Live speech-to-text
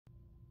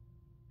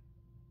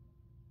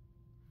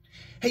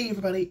Hey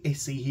everybody,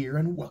 AC here,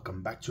 and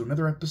welcome back to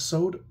another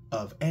episode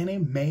of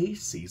Anime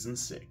Season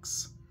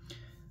 6.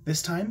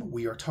 This time,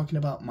 we are talking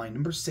about my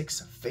number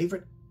 6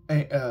 favorite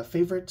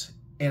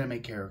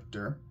anime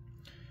character,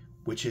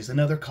 which is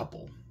another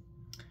couple,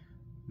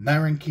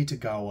 Marin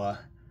Kitagawa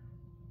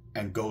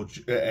and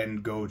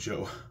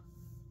Gojo.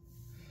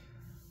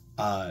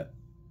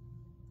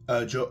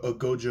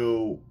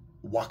 Gojo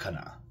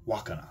Wakana.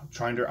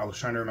 I was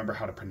trying to remember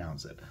how to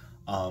pronounce it.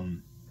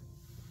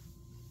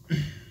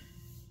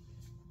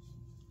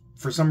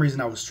 For some reason,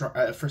 I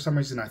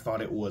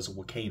thought it was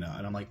Wakana,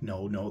 and I'm like,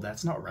 no,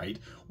 that's not right.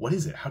 What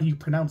is it? How do you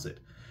pronounce it?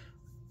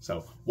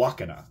 So,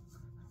 Wakana.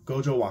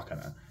 Gojo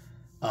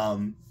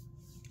Wakana.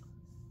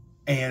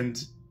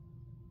 And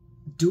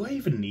do I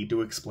even need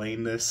to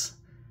explain this?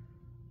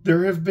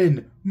 There have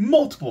been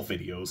multiple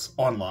videos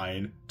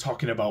online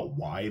talking about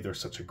why they're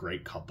such a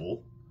great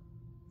couple.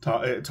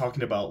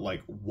 Talking about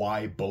like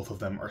why both of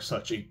them are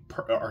such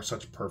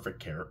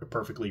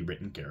perfectly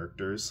written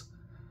characters.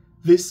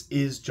 This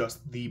is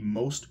just the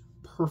most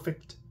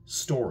perfect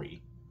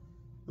story.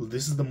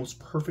 This is the most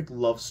perfect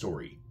love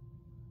story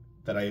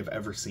that I have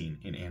ever seen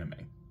in anime.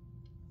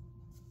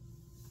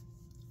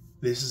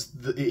 They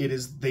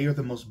are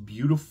the most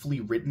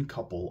beautifully written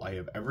couple I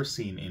have ever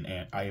seen in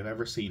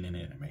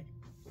anime.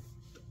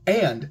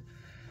 And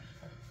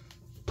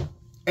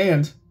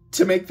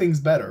to make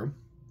things better,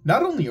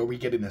 not only are we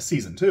getting a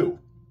season 2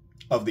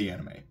 of the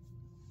anime,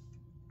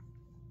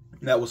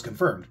 that was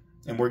confirmed,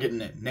 and we're getting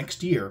it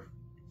next year,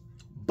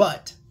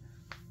 but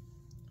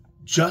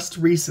just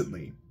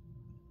recently,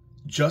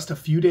 just a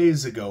few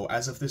days ago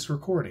as of this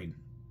recording,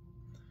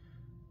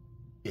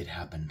 it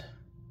happened.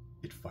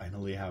 It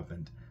finally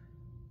happened.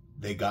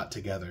 They got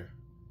together.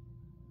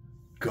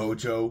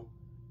 Gojo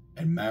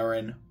and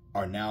Marin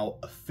are now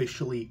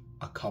officially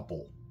a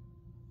couple.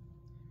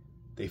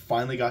 They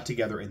finally got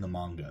together in the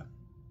manga.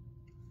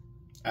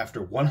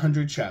 After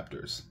 100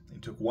 chapters.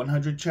 It took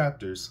 100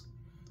 chapters,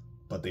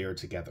 but they are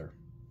together.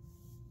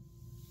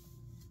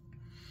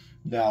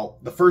 Now,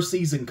 the first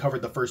season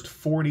covered the first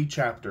 40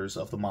 chapters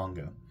of the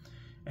manga,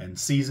 and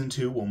season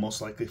 2 will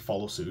most likely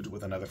follow suit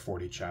with another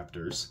 40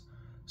 chapters.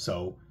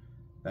 So,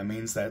 that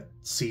means that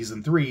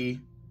season 3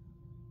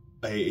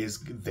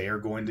 they're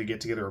going to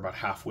get together about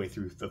halfway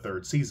through the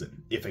third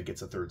season, if it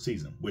gets a third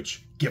season,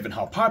 which, given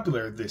how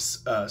popular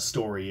this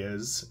story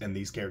is and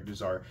these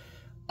characters are,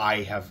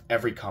 I have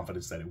every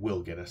confidence that it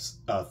will get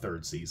a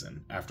third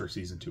season after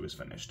season 2 is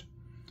finished.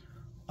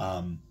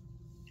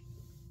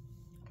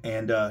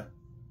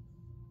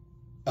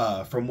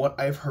 From what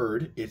I've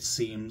heard, it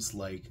seems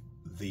like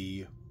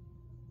the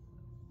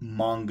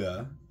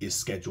manga is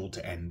scheduled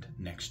to end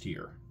next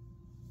year.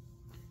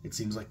 It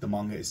seems like the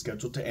manga is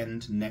scheduled to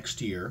end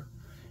next year,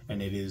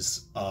 and it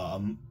is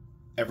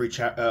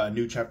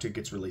new chapter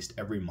gets released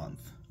every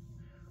month.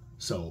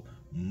 So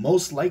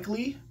most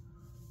likely,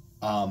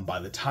 by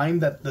the time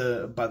that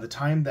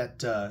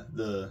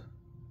the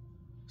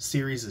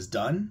series is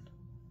done,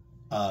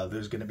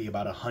 there's going to be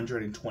about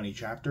 120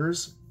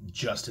 chapters,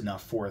 just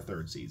enough for a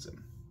third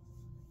season.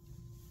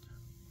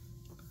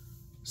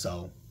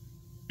 So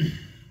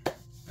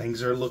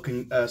things are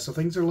looking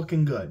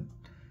good.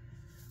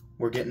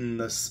 We're getting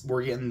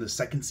the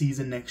second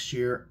season next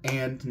year,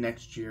 and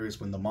next year is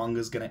when the manga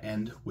is going to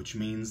end, which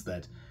means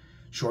that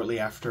shortly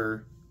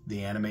after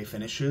the anime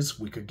finishes,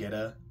 we could get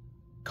a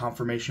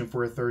confirmation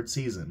for a third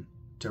season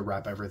to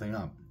wrap everything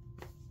up.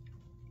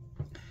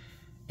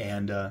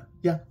 And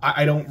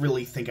I don't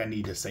really think I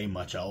need to say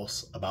much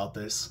else about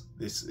this.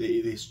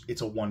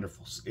 It's a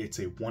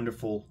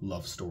wonderful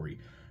love story.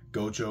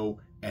 Gojo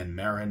and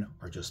Marin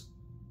are just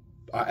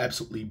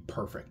absolutely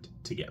perfect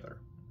together.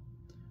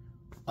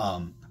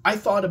 I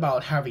thought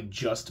about having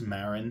just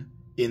Marin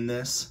in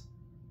this,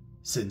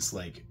 since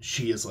like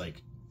she is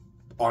like,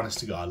 honest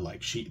to God,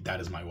 like that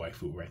is my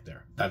waifu right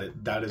there.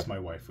 That is my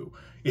waifu.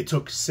 It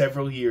took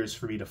several years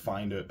for me to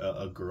find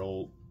a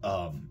girl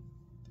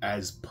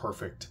as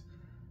perfect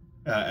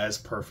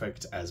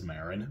as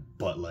Marin,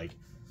 but like,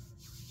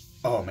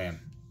 oh man,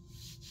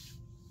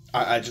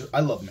 I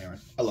love Marin.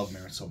 I love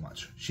Marin so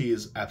much. She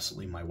is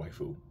absolutely my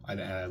waifu,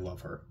 and I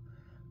love her.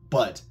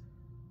 But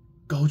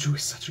Gojo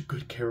is such a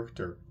good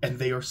character, and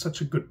they are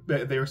such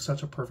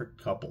a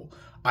perfect couple.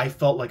 I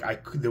felt like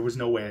there was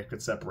no way I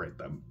could separate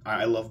them.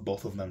 I love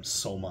both of them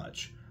so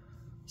much.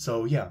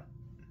 So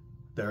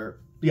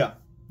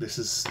this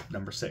is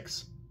number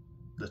 6.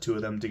 The two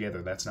of them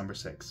together, that's number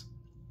 6.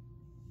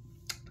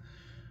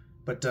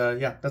 But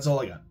that's all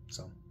I got.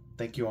 So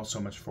thank you all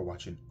so much for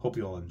watching. Hope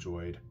you all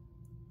enjoyed.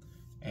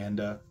 And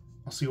I'll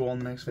see you all in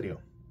the next video.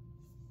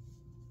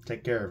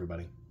 Take care,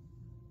 everybody.